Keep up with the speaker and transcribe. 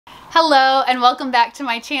Hello and welcome back to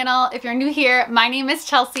my channel. If you're new here, my name is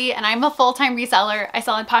Chelsea and I'm a full-time reseller. I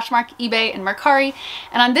sell on Poshmark, eBay, and Mercari.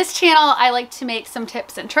 And on this channel, I like to make some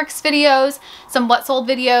tips and tricks videos, some what sold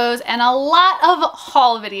videos, and a lot of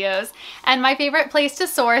haul videos. And my favorite place to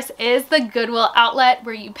source is the Goodwill outlet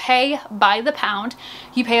where you pay by the pound.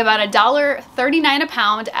 You pay about $1.39 a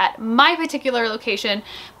pound at my particular location,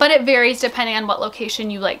 but it varies depending on what location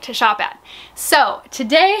you like to shop at. So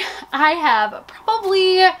today I have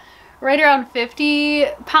probably right around 50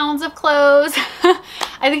 pounds of clothes.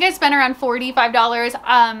 I think I spent around $45.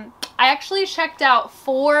 I actually checked out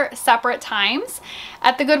 4 separate times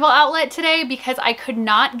at the Goodwill outlet today because I could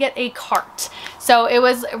not get a cart. So it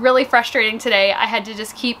was really frustrating today. I had to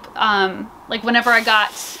just keep, like whenever I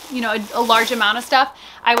got, you know, a large amount of stuff,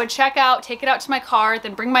 I would check out, take it out to my car,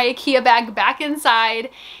 then bring my IKEA bag back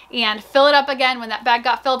inside and fill it up again. When that bag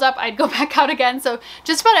got filled up, I'd go back out again. So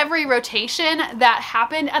just about every rotation that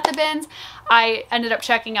happened at the bins, I ended up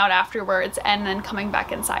checking out afterwards and then coming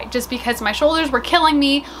back inside just because my shoulders were killing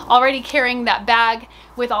me already carrying that bag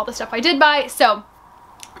with all the stuff I did buy. So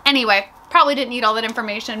anyway, probably didn't need all that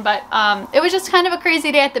information, but it was just kind of a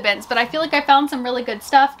crazy day at the bins. But I feel like I found some really good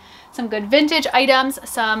stuff, some good vintage items,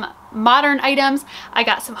 some modern items. I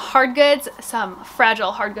got some hard goods, some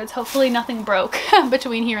fragile hard goods. Hopefully nothing broke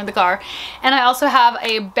between here and the car. And I also have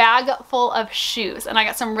a bag full of shoes, and I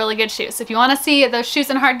got some really good shoes. So if you want to see those shoes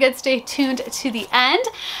and hard goods, stay tuned to the end.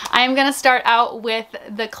 I am going to start out with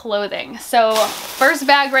the clothing. So first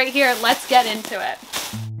bag right here, let's get into it.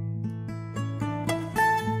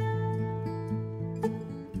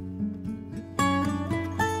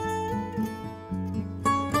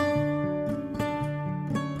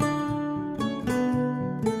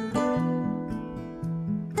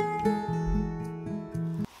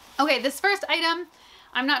 Okay, this first item,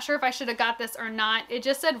 I'm not sure if I should have got this or not. It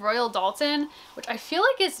just said Royal Dalton, which I feel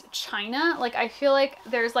like is China. Like I feel like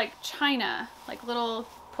there's like China, like little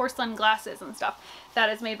porcelain glasses and stuff that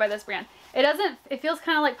is made by this brand. It feels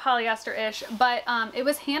kind of like polyester-ish, but it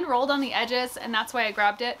was hand rolled on the edges and that's why I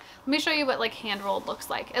grabbed it. Let me show you what like hand rolled looks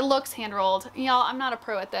like. It looks hand rolled. Y'all, I'm not a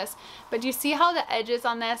pro at this, but do you see how the edges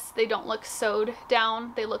on this, they don't look sewed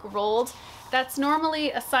down, they look rolled? That's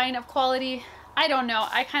normally a sign of quality. I don't know.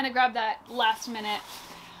 I kind of grabbed that last minute.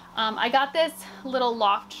 I got this little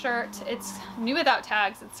loft shirt. It's new without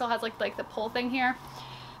tags. It still has like the pull thing here.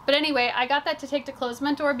 But anyway, I got that to take to Clothes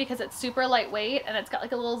Mentor because it's super lightweight and it's got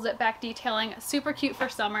like a little zip back detailing. Super cute for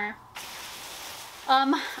summer.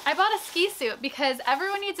 I bought a ski suit because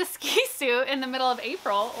everyone needs a ski suit in the middle of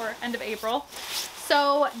April or end of April.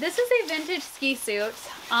 So this is a vintage ski suit.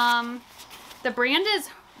 The brand is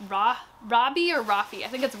Robbie or Rafi. I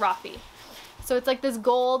think it's Rafi. So it's like this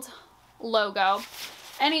gold logo.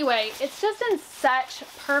 Anyway, it's just in such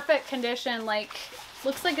perfect condition. Like,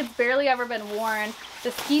 looks like it's barely ever been worn.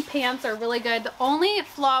 The ski pants are really good. The only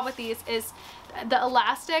flaw with these is the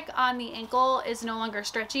elastic on the ankle is no longer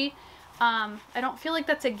stretchy. I don't feel like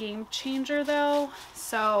that's a game changer though.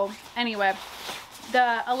 So anyway,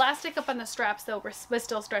 the elastic up on the straps though was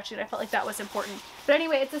still stretchy. I felt like that was important. But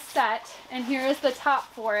anyway, it's a set and here is the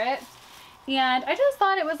top for it. And I just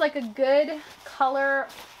thought it was like a good color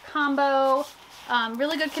combo,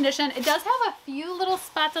 really good condition. It does have a few little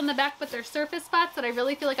spots on the back, but they're surface spots that I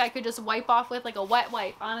really feel like I could just wipe off with like a wet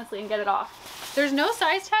wipe, honestly, and get it off. There's no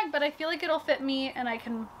size tag, but I feel like it'll fit me and I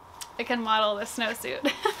can model this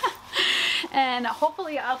snowsuit. And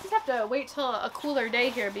hopefully I'll just have to wait till a cooler day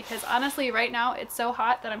here because honestly right now it's so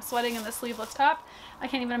hot that I'm sweating in the sleeveless top. I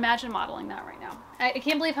can't even imagine modeling that right now. I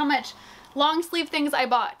can't believe how much long sleeve things I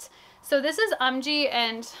bought. So this is Umgee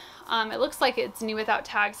and it looks like it's new without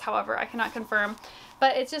tags, however, I cannot confirm.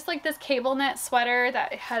 But it's just like this cable knit sweater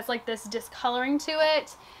that has like this discoloring to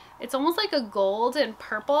it. It's almost like a gold and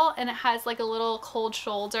purple and it has like a little cold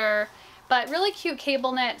shoulder, but really cute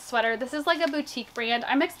cable knit sweater. This is like a boutique brand.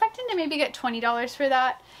 I'm expecting to maybe get $20 for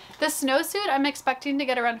that. The snowsuit, I'm expecting to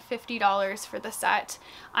get around $50 for the set.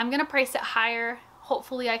 I'm going to price it higher.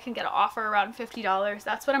 Hopefully I can get an offer around $50.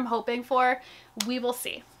 That's what I'm hoping for. We will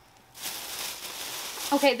see.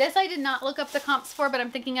 Okay, this I did not look up the comps for, but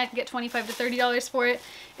I'm thinking I can get $25 to $30 for it.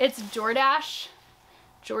 It's Jordache.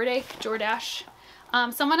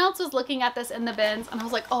 Someone else was looking at this in the bins and I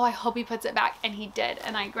was like, oh, I hope he puts it back, and he did,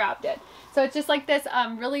 and I grabbed it. So it's just like this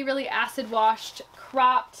really acid washed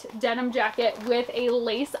cropped denim jacket with a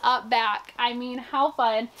lace up back. I mean, how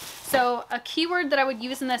fun. So a keyword that I would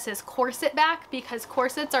use in this is corset back because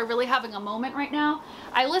corsets are really having a moment right now.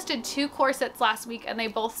 I listed 2 corsets last week and they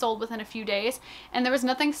both sold within a few days, and there was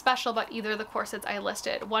nothing special about either of the corsets I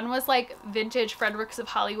listed. One was like vintage Fredericks of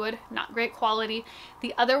Hollywood, not great quality.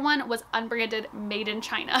 The other one was unbranded, made made in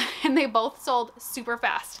China, and they both sold super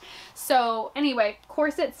fast. So anyway,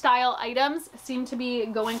 corset style items seem to be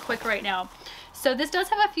going quick right now. So this does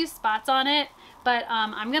have a few spots on it, but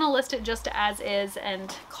I'm gonna list it just as is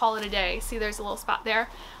and call it a day. See, there's a little spot there.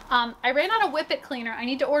 I ran out of Whippet cleaner. I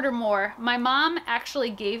need to order more. My mom actually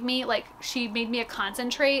gave me, like, she made me a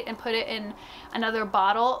concentrate and put it in another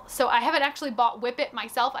bottle. So I haven't actually bought Whippet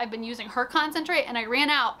myself. I've been using her concentrate and I ran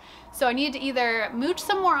out. So I need to either mooch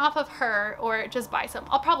some more off of her or just buy some.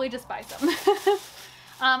 I'll probably just buy some.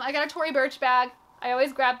 I got a Tory Burch bag. I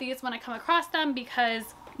always grab these when I come across them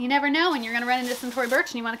because you never know when you're gonna run into some Tory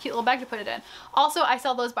Burch and you want a cute little bag to put it in. Also, I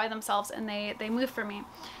sell those by themselves and they move for me.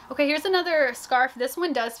 Okay, here's another scarf. This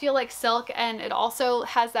one does feel like silk, and it also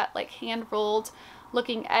has that like hand rolled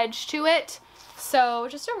looking edge to it. So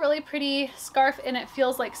just a really pretty scarf, and it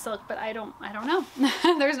feels like silk, but I don't know.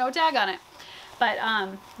 There's no tag on it. But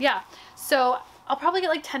yeah, so I'll probably get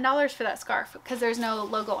like $10 for that scarf because there's no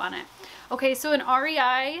logo on it. Okay, so an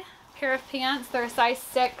REI pair of pants. They're a size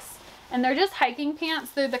 6. And they're just hiking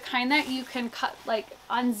pants. They're the kind that you can cut, like,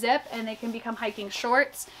 unzip, and they can become hiking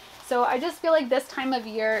shorts. So I just feel like this time of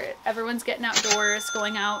year, everyone's getting outdoors,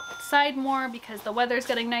 going outside more because the weather's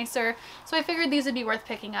getting nicer. So I figured these would be worth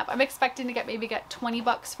picking up. I'm expecting to maybe get 20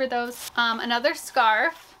 bucks for those. Another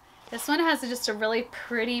scarf. This one has just a really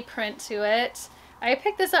pretty print to it. I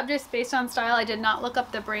picked this up just based on style. I did not look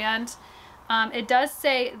up the brand. It does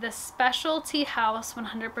say the Specialty House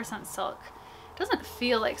 100% silk. Doesn't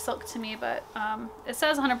feel like silk to me, but it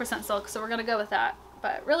says 100% silk, so we're gonna go with that.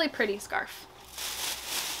 But really pretty scarf.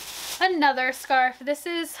 Another scarf. This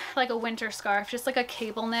is like a winter scarf, just like a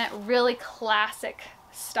cable knit, really classic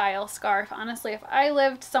style scarf. Honestly, if I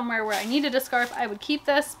lived somewhere where I needed a scarf, I would keep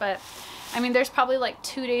this, but I mean, there's probably like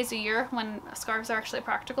 2 days a year when scarves are actually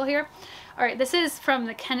practical here. All right, this is from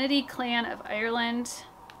the Kennedy Clan of Ireland,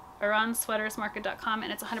 or on sweatersmarket.com,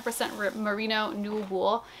 and it's 100% merino new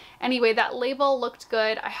wool. Anyway, that label looked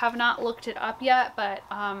good. I have not looked it up yet, but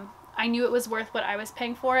I knew it was worth what I was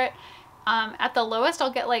paying for it. At the lowest,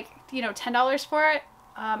 I'll get like, you know, $10 for it.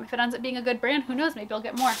 If it ends up being a good brand, who knows, maybe I'll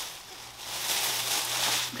get more.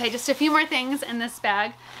 Okay, just a few more things in this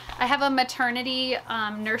bag. I have a maternity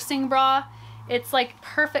nursing bra. It's like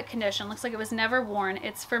perfect condition. Looks like it was never worn.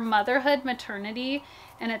 It's for motherhood maternity,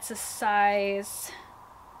 and it's a size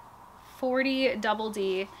 40 double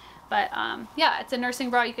D. But yeah, it's a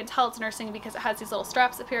nursing bra. You can tell it's nursing because it has these little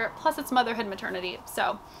straps up here. Plus it's motherhood maternity.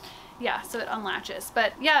 So yeah, so it unlatches.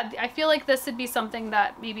 But yeah, I feel like this would be something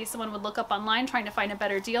that maybe someone would look up online trying to find a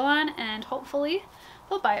better deal on, and hopefully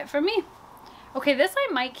they'll buy it from me. Okay, this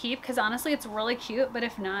I might keep because honestly it's really cute, but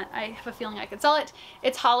if not, I have a feeling I could sell it.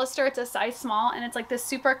 It's Hollister. It's a size small, and it's like this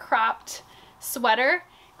super cropped sweater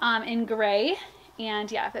in gray.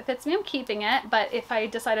 And yeah, if it fits me, I'm keeping it. But if I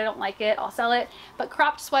decide I don't like it, I'll sell it. But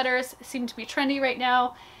cropped sweaters seem to be trendy right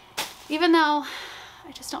now, even though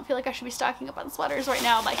I just don't feel like I should be stocking up on sweaters right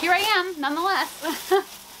now. But here I am, nonetheless.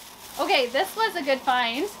 Okay, this was a good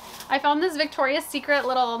find. I found this Victoria's Secret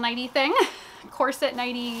little nightie thing, corset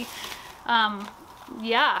nightie.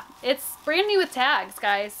 Yeah, it's brand new with tags,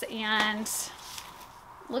 guys. And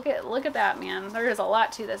look at that, man. There is a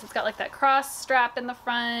lot to this. It's got like that cross strap in the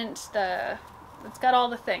front. It's got all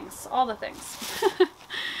the things,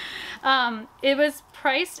 it was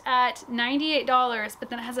priced at $98, but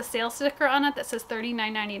then it has a sale sticker on it that says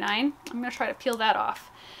 $39.99. I'm gonna try to peel that off,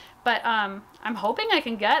 but I'm hoping I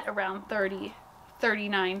can get around $30.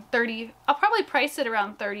 I'll probably price it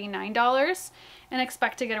around $39 and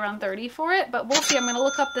expect to get around $30 for it, but we'll see. I'm gonna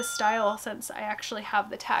look up this style since I actually have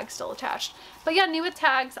the tag still attached. But yeah, new with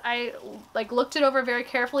tags. I like looked it over very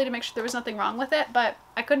carefully to make sure there was nothing wrong with it, but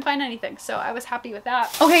I couldn't find anything, so I was happy with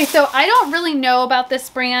that. Okay, so I don't really know about this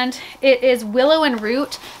brand. It is Willow and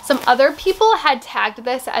Root. Some other people had tagged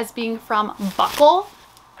this as being from Buckle.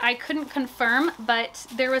 I couldn't confirm, but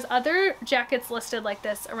there was other jackets listed like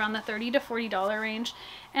this around the $30 to $40 range,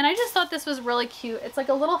 and I just thought this was really cute. It's like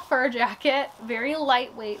a little fur jacket, very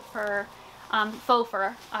lightweight fur, faux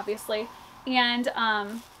fur, obviously, and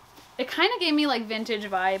it kind of gave me like vintage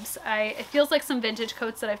vibes. It feels like some vintage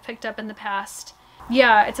coats that I've picked up in the past.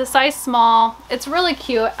 Yeah, it's a size small. It's really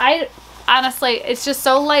cute. Honestly, it's just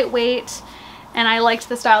so lightweight, and I liked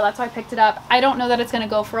the style. That's why I picked it up. I don't know that it's going to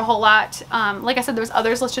go for a whole lot. Like I said, there's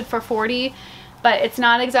others listed for $40, but it's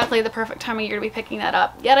not exactly the perfect time of year to be picking that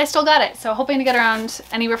up. Yet I still got it. So hoping to get around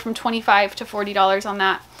anywhere from $25 to $40 on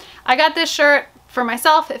that. I got this shirt for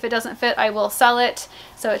myself. If it doesn't fit, I will sell it.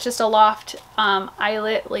 So it's just a loft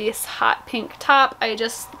eyelet lace hot pink top. I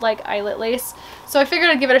just like eyelet lace. So I figured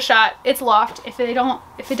I'd give it a shot. It's loft. If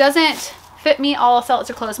it doesn't fit me, I'll sell it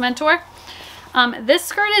to Clothes Mentor. This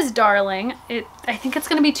skirt is darling. I think it's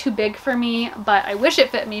gonna be too big for me, but I wish it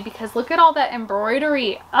fit me because look at all that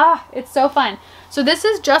embroidery. Ah, it's so fun. So this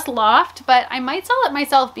is just loft, but I might sell it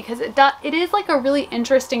myself because it is like a really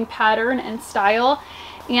interesting pattern and style.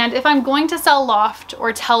 And if I'm going to sell loft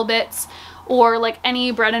or Talbots or like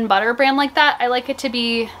any bread and butter brand like that, I like it to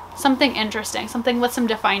be something interesting, something with some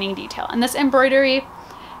defining detail. And this embroidery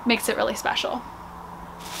makes it really special.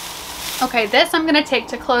 Okay, this I'm gonna take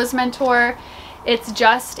to Clothes Mentor. It's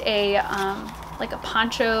just a like a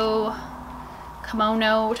poncho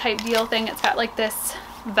kimono type deal thing. It's got like this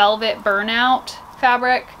velvet burnout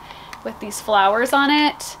fabric with these flowers on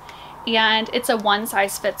it, and it's a one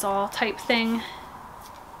size fits all type thing.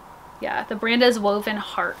 Yeah, the brand is Woven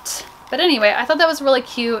Heart. But anyway, I thought that was really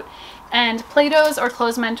cute, and Plato's or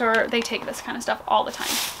Clothes Mentor, they take this kind of stuff all the time.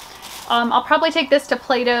 I'll probably take this to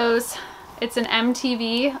Plato's. It's an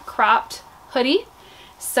MTV cropped hoodie.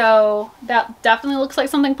 So that definitely looks like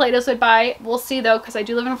something Plato's would buy. We'll see though, because I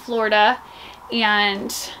do live in Florida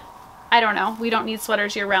and I don't know, we don't need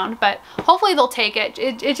sweaters year round, but hopefully they'll take it.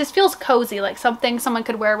 It just feels cozy, like something someone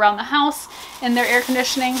could wear around the house in their air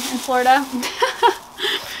conditioning in Florida.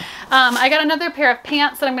 I got another pair of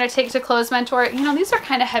pants that I'm going to take to Clothes Mentor. You know, these are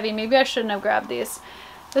kind of heavy. Maybe I shouldn't have grabbed these.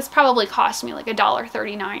 This probably cost me like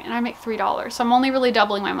 $1.39 and I make $3. So I'm only really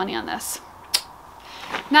doubling my money on this.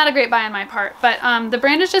 Not a great buy on my part, but the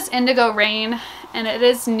brand is just Indigo Rain, and it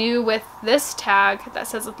is new with this tag that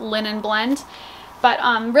says linen blend. But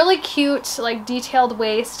really cute, like detailed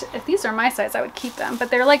waist. If these are my size, I would keep them.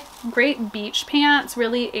 But they're like great beach pants,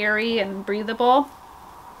 really airy and breathable.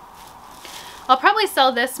 I'll probably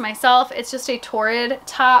sell this myself. It's just a Torrid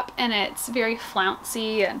top, and it's very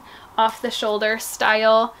flouncy and off the shoulder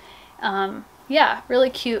style. Yeah, really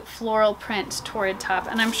cute floral print Torrid top.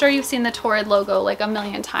 And I'm sure you've seen the Torrid logo like a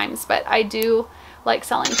million times, but I do like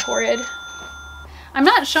selling Torrid. I'm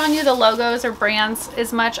not showing you the logos or brands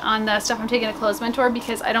as much on the stuff I'm taking to Clothes Mentor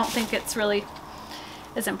because I don't think it's really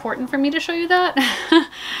as important for me to show you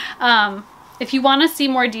that. If you want to see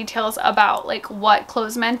more details about like what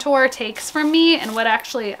Clothes Mentor takes from me and what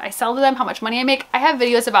actually I sell to them, how much money I make, I have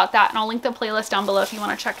videos about that, and I'll link the playlist down below if you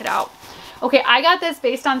want to check it out. Okay, I got this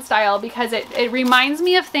based on style because it reminds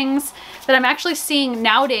me of things that I'm actually seeing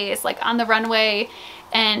nowadays, like on the runway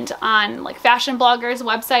and on like fashion bloggers'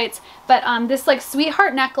 websites. But this like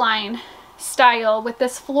sweetheart neckline style with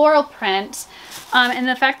this floral print, and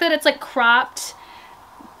the fact that it's like cropped,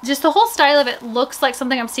 just the whole style of it looks like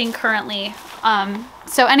something I'm seeing currently.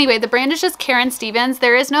 So anyway, the brand is just Karen Stevens.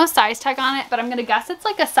 There is no size tag on it, but I'm gonna guess it's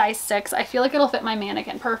like a size 6. I feel like it'll fit my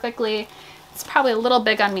mannequin perfectly. It's probably a little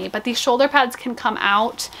big on me, but these shoulder pads can come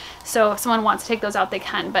out. So if someone wants to take those out, they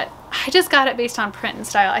can. But I just got it based on print and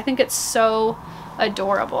style. I think it's so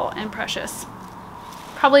adorable and precious.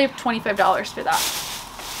 Probably $25 for that.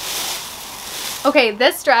 Okay,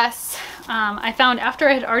 this dress I found after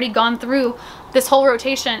I had already gone through this whole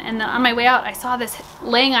rotation, and then on my way out I saw this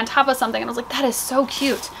laying on top of something and I was like, that is so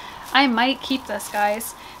cute. I might keep this,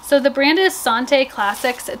 guys. So the brand is Sante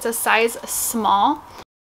Classics. It's a size small.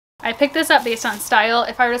 I picked this up based on style.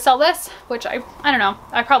 If I were to sell this, which I don't know,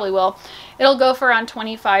 I probably will, it'll go for around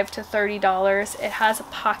 $25 to $30. It has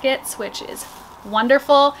pockets, which is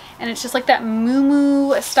wonderful, and it's just like that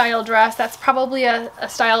moo style dress. That's probably a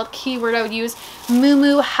style keyword I would use.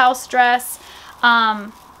 Moo house dress.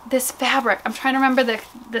 This fabric, I'm trying to remember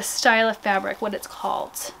the style of fabric, what it's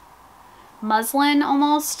called. Muslin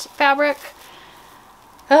almost fabric.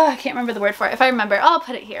 Oh, I can't remember the word for it. If I remember, I'll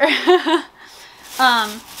put it here.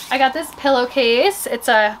 I got this pillowcase. It's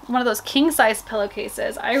one of those king size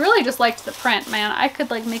pillowcases. I really just liked the print, man. I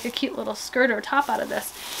could like make a cute little skirt or top out of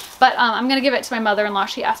this. But I'm gonna give it to my mother-in-law.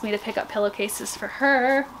 She asked me to pick up pillowcases for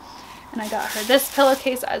her, and I got her this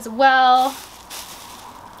pillowcase as well.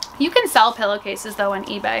 You can sell pillowcases though on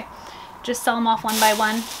eBay. Just sell them off one by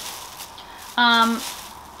one.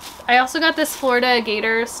 I also got this Florida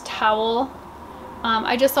Gators towel.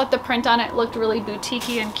 I just thought the print on it looked really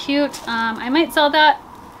boutique-y and cute. I might sell that.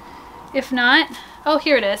 If not, oh,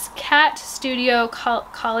 here it is. Cat Studio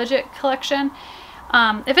Collaget Collection.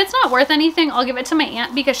 If it's not worth anything, I'll give it to my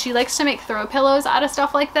aunt because she likes to make throw pillows out of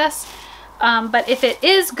stuff like this. But if it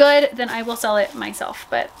is good, then I will sell it myself.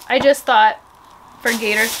 But I just thought, for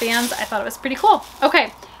Gators fans, I thought it was pretty cool.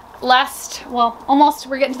 Okay, last, well, almost,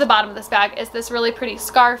 we're getting to the bottom of this bag, is this really pretty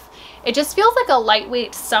scarf. It just feels like a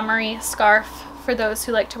lightweight, summery scarf for those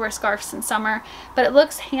who like to wear scarves in summer, but it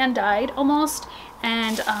looks hand-dyed almost.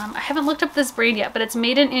 And I haven't looked up this brand yet, but it's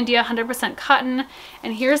made in India, 100% cotton,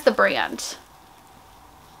 and here's the brand.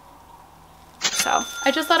 So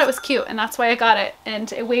I just thought it was cute, and that's why I got it,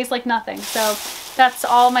 and it weighs like nothing. So That's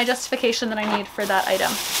all my justification that I need for that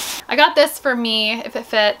item. I got this for me if it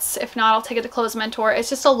fits. If not, I'll take it to Clothes Mentor. It's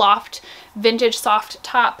just a loft vintage soft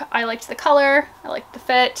top. I liked the color. I liked the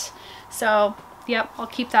fit. So yep, I'll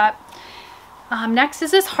keep that. Next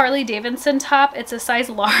is this Harley Davidson top. It's a size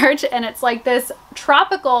large and it's like this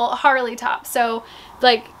tropical Harley top. So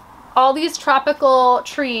like all these tropical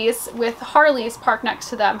trees with Harleys parked next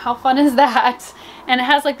to them. How fun is that? And it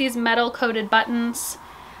has like these metal coated buttons.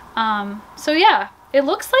 So yeah, it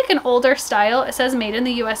looks like an older style. It says made in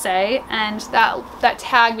the USA, and that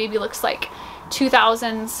tag maybe looks like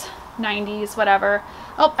 2000s, 90s, whatever.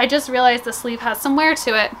 Oh, I just realized the sleeve has some wear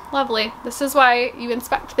to it. Lovely. This is why you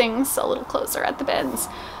inspect things a little closer at the bins.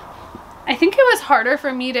 I think it was harder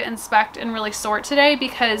for me to inspect and really sort today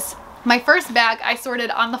because my first bag I sorted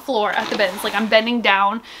on the floor at the bins. Like I'm bending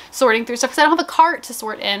down, sorting through stuff because I don't have a cart to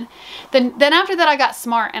sort in. Then after that I got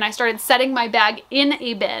smart and I started setting my bag in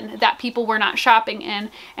a bin that people were not shopping in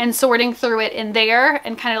and sorting through it in there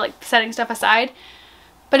and kind of like setting stuff aside.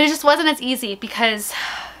 But it just wasn't as easy because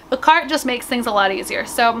the cart just makes things a lot easier.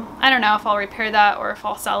 So I don't know if I'll repair that or if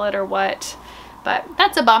I'll sell it or what, but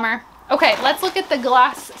that's a bummer. Okay, let's look at the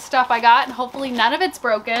glass stuff I got and hopefully none of it's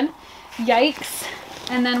broken. Yikes.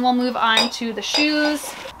 And then we'll move on to the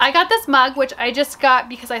shoes. I got this mug, which I just got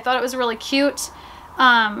because I thought it was really cute.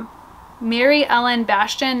 Mary Ellen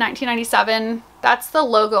Bastian, 1997. That's the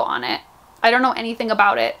logo on it. I don't know anything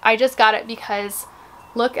about it. I just got it because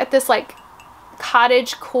look at this like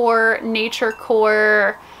cottage core, nature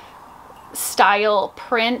core style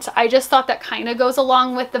print. I just thought that kind of goes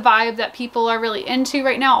along with the vibe that people are really into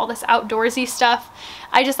right now, all this outdoorsy stuff.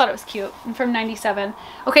 I just thought it was cute. And from 97.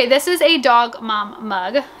 Okay, this is a Dog Mom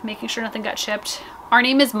mug, making sure nothing got shipped. Our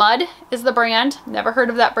Name is Mud is the brand. Never heard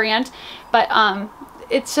of that brand, but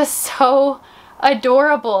it's just so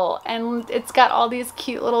adorable and it's got all these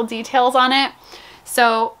cute little details on it.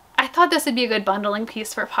 So I thought this would be a good bundling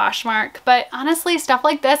piece for Poshmark, but honestly, stuff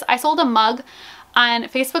like this, I sold a mug on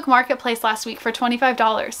Facebook Marketplace last week for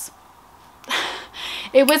 $25.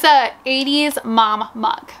 It was a 80s mom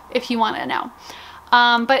mug, if you want to know.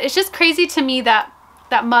 But it's just crazy to me that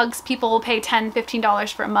mugs, people will pay $10,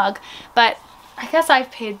 $15 for a mug, but I guess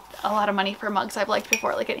I've paid a lot of money for mugs I've liked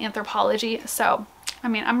before, like at Anthropologie. So, I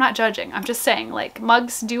mean, I'm not judging. I'm just saying, like,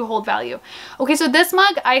 mugs do hold value. Okay, so this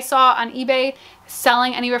mug I saw on eBay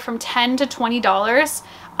selling anywhere from $10 to $20.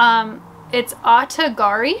 It's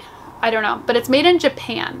Atagari. I don't know, but it's made in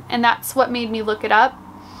Japan, and that's what made me look it up.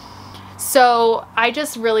 So I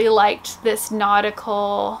just really liked this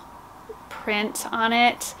nautical print on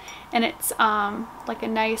it, and it's like a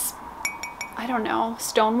nice, I don't know,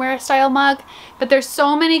 stoneware style mug, but there's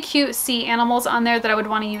so many cute sea animals on there that I would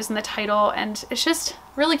want to use in the title, and it's just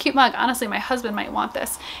really cute mug. Honestly, my husband might want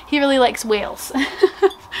this. He really likes whales.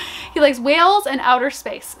 He likes whales and outer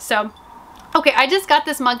space. So okay, I just got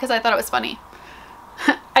this mug because I thought it was funny.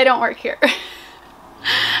 I don't work here.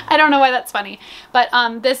 I don't know why that's funny, but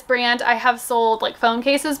this brand, I have sold like phone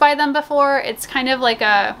cases by them before. It's kind of like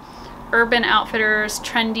a Urban Outfitters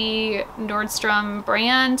trendy Nordstrom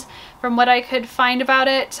brand from what I could find about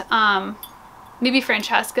it. Maybe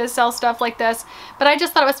Francesca's sell stuff like this, but I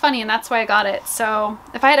just thought it was funny and that's why I got it. So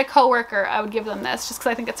if I had a coworker, I would give them this just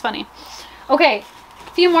because I think it's funny. Okay,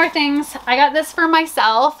 a few more things. I got this for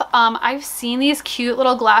myself. I've seen these cute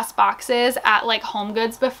little glass boxes at like Home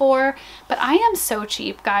Goods before, but I am so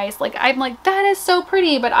cheap, guys. Like, I'm like, that is so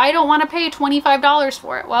pretty, but I don't want to pay $25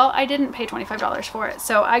 for it. Well, I didn't pay $25 for it.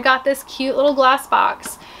 So I got this cute little glass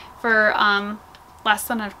box for less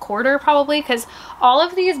than a quarter probably, because all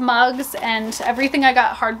of these mugs and everything I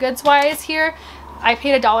got hard goods wise here, I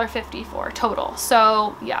paid $1.50 for total.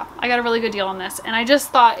 So yeah, I got a really good deal on this, and I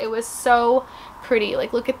just thought it was so pretty.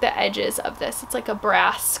 Like, look at the edges of this. It's like a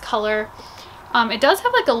brass color. It does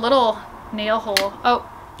have like a little nail hole. Oh,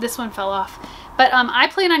 this one fell off. But I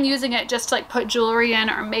plan on using it just to like put jewelry in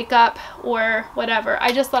or makeup or whatever.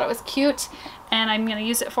 I just thought it was cute and I'm gonna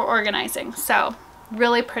use it for organizing. So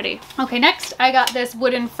really pretty. Okay, next I got this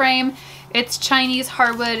wooden frame. It's Chinese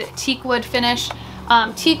hardwood teak wood finish.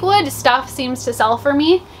 Teak wood stuff seems to sell for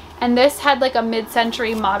me, and this had like a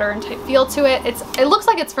mid-century modern type feel to it. It looks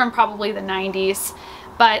like it's from probably the 90s,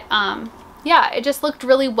 but yeah, it just looked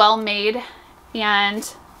really well made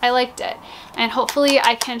and I liked it. And hopefully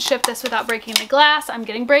I can ship this without breaking the glass. I'm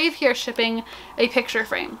getting brave here shipping a picture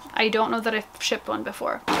frame. I don't know that I've shipped one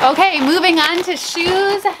before. Okay, moving on to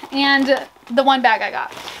shoes and the one bag I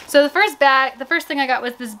got. So the first thing I got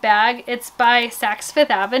was this bag. It's by Saks Fifth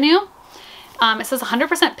Avenue. It says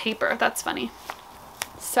 100% paper. That's funny.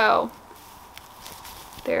 So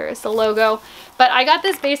There's the logo. But I got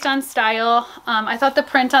this based on style. I thought the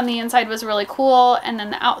print on the inside was really cool. And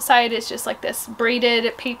then the outside is just like this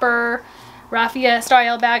braided paper raffia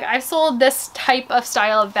style bag. I've sold this type of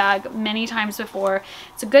style of bag many times before.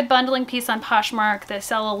 It's a good bundling piece on Poshmark. They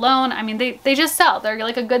sell alone. I mean, they just sell. They're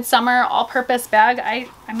like a good summer all-purpose bag.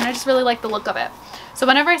 I mean, I just really like the look of it. So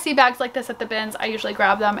whenever I see bags like this at the bins, I usually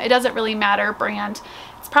grab them. It doesn't really matter brand.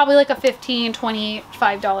 It's probably like a $15, $20,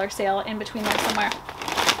 $5 sale in between there somewhere.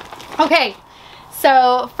 Okay,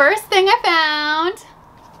 so first thing I found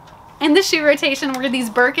in the shoe rotation were these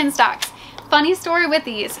Birkenstocks. Funny story with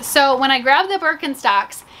these. So when I grabbed the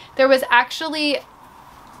Birkenstocks, there was actually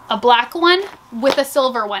a black one with a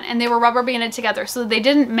silver one, and they were rubber banded together, so they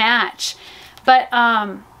didn't match. But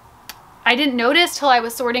I didn't notice till I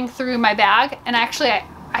was sorting through my bag, and actually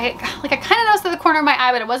I kind of noticed at the corner of my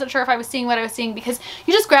eye, but I wasn't sure if I was seeing what I was seeing, because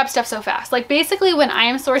you just grab stuff so fast. Like basically when I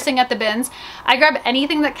am sourcing at the bins, I grab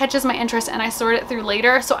anything that catches my interest and I sort it through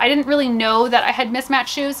later. So I didn't really know that I had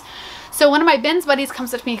mismatched shoes. So one of my bins buddies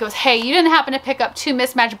comes up to me and goes, "Hey, you didn't happen to pick up 2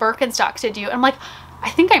 mismatched Birkenstocks, did you?" And I'm like, "I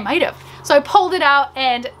think I might have." So I pulled it out,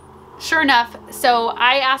 and sure enough, so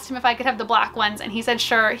I asked him if I could have the black ones, and he said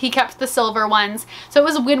sure. He kept the silver ones. So it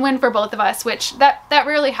was a win-win for both of us, which that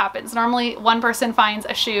rarely happens. Normally one person finds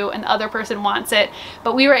a shoe and the other person wants it,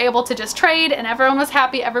 but we were able to just trade, and everyone was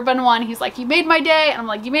happy. Everyone won. He's like, "You made my day," and I'm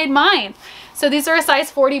like, "You made mine." So these are a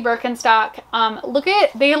size 40 Birkenstock.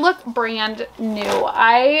 They look brand new.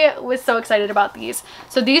 I was so excited about these.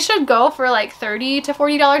 So these should go for like $30 to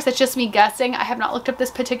 $40. That's just me guessing. I have not looked up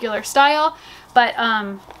this particular style, but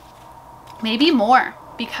maybe more,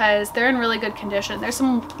 because they're in really good condition. There's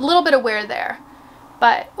some little bit of wear there,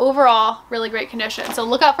 but overall really great condition. So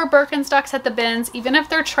look out for Birkenstocks at the bins. Even if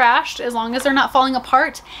they're trashed, as long as they're not falling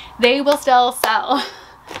apart, they will still sell.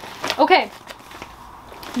 Okay.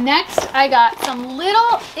 Next, I got some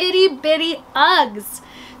little itty bitty Uggs.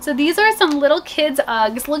 So these are some little kids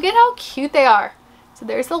Uggs. Look at how cute they are. So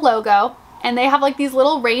there's the logo, and they have like these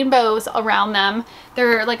little rainbows around them.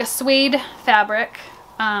 They're like a suede fabric.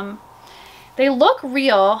 They look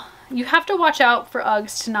real. You have to watch out for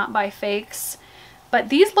Uggs to not buy fakes, but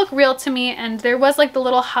these look real to me. And there was like the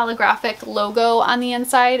little holographic logo on the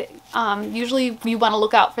inside. Usually you want to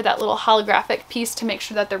look out for that little holographic piece to make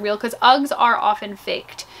sure that they're real, because Uggs are often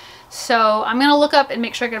faked. So I'm gonna look up and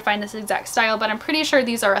make sure I can find this exact style, but I'm pretty sure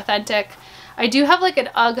these are authentic. I do have like an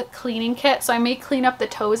Ugg cleaning kit, so I may clean up the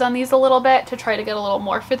toes on these a little bit to try to get a little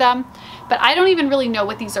more for them. But I don't even really know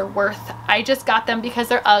what these are worth. I just got them because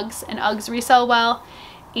they're Uggs, and Uggs resell well,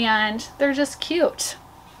 and they're just cute.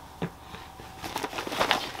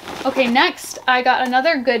 Okay, next I got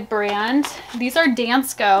another good brand. These are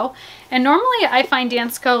Dansko, and normally I find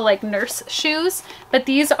Dansko like nurse shoes, but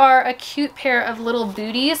these are a cute pair of little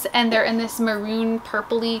booties, and they're in this maroon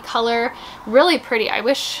purpley color. Really pretty. I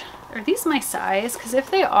wish, are these my size? Because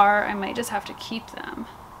if they are, I might just have to keep them.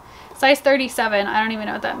 Size 37, I don't even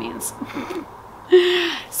know what that means.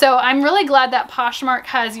 So I'm really glad that Poshmark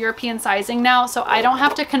has European sizing now, so I don't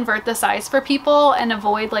have to convert the size for people and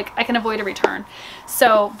avoid, like, I can avoid a return.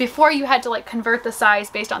 So before you had to like convert the size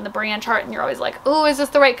based on the brand chart, and you're always like, oh, is this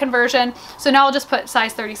the right conversion? So now I'll just put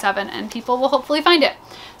size 37 and people will hopefully find it.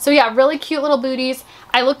 So yeah, really cute little booties.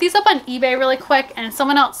 I looked these up on eBay really quick, and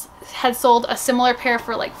someone else had sold a similar pair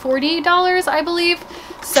for like $40, I believe.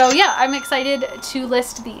 So yeah, I'm excited to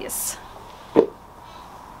list these.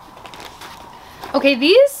 Okay,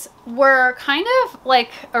 these were kind of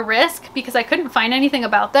like a risk because I couldn't find anything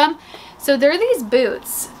about them. So they're these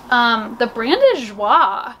boots. The brand is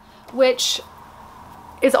Joie, which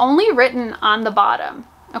is only written on the bottom.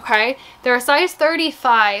 Okay, they're a size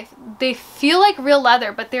 35. They feel like real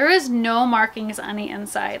leather, but there is no markings on the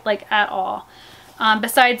inside, like at all,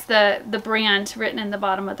 besides the brand written in the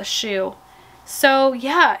bottom of the shoe. So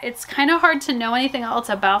yeah, it's kind of hard to know anything else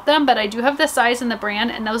about them, but I do have the size and the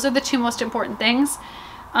brand, and those are the two most important things.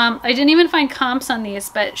 I didn't even find comps on these,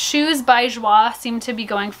 but shoes by Joie seem to be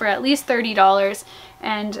going for at least $30,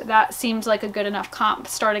 and that seems like a good enough comp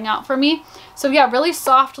starting out for me. So yeah, really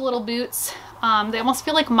soft little boots. They almost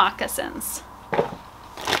feel like moccasins.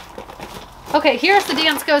 Okay, here's the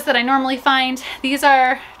Danskos that I normally find. These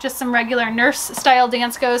are just some regular nurse style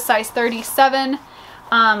Danskos, size 37.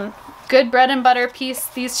 Good bread and butter piece.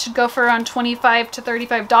 These should go for around $25 to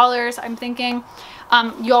 $35, I'm thinking.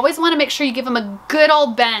 You always want to make sure you give them a good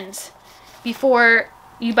old bend before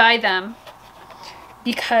you buy them,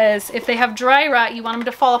 because if they have dry rot, you want them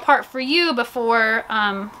to fall apart for you before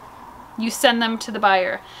you send them to the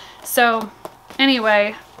buyer. So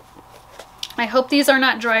anyway, I hope these are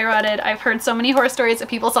not dry rotted. I've heard so many horror stories of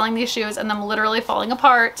people selling these shoes and them literally falling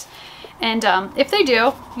apart. And if they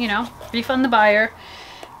do, you know, refund the buyer.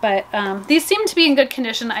 But these seem to be in good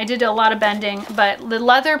condition. I did a lot of bending, but the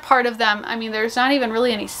leather part of them, I mean, there's not even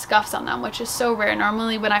really any scuffs on them, which is so rare.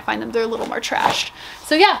 Normally when I find them, they're a little more trashed.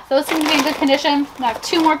 So yeah, those seem to be in good condition. I have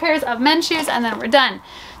 2 more pairs of men's shoes and then we're done.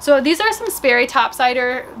 So these are some Sperry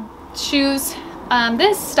topsider shoes.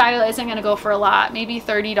 This style isn't gonna go for a lot, maybe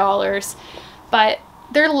 $30, but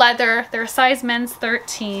they're leather. They're a size men's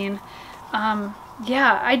 13.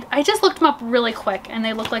 Yeah, I just looked them up really quick and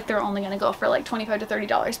they look like they're only going to go for like $25 to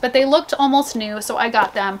 $30, but they looked almost new, so I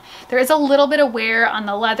got them. There is a little bit of wear on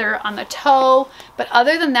the leather on the toe, but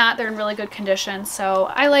other than that, they're in really good condition.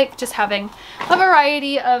 So I like just having a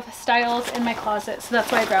variety of styles in my closet, so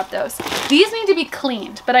that's why I grabbed those. These need to be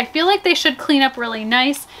cleaned, but I feel like they should clean up really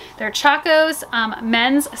nice. They're Chacos,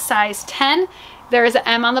 men's size 10. There is an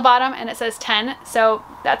M on the bottom and it says 10, so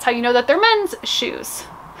that's how you know that they're men's shoes.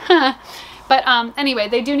 But anyway,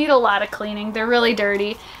 they do need a lot of cleaning. They're really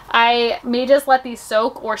dirty. I may just let these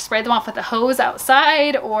soak or spray them off with a hose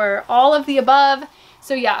outside or all of the above.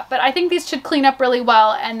 So yeah, but I think these should clean up really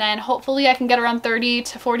well, and then hopefully I can get around $30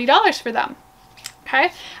 to $40 for them.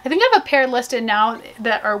 Okay, I think I have a pair listed now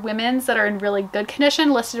that are women's that are in really good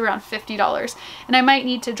condition, listed around $50, and I might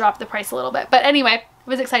need to drop the price a little bit. But anyway, I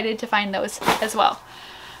was excited to find those as well.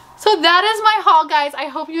 So that is my haul, guys. I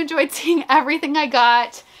hope you enjoyed seeing everything I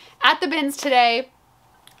got at the bins today.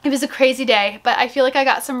 It was a crazy day, but I feel like I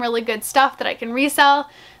got some really good stuff that I can resell.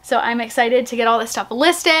 So I'm excited to get all this stuff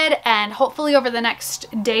listed, and hopefully over the next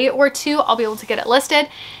day or 2, I'll be able to get it listed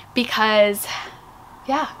because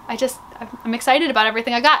yeah, I'm excited about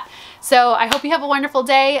everything I got. So I hope you have a wonderful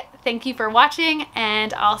day. Thank you for watching,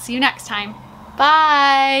 and I'll see you next time.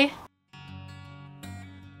 Bye.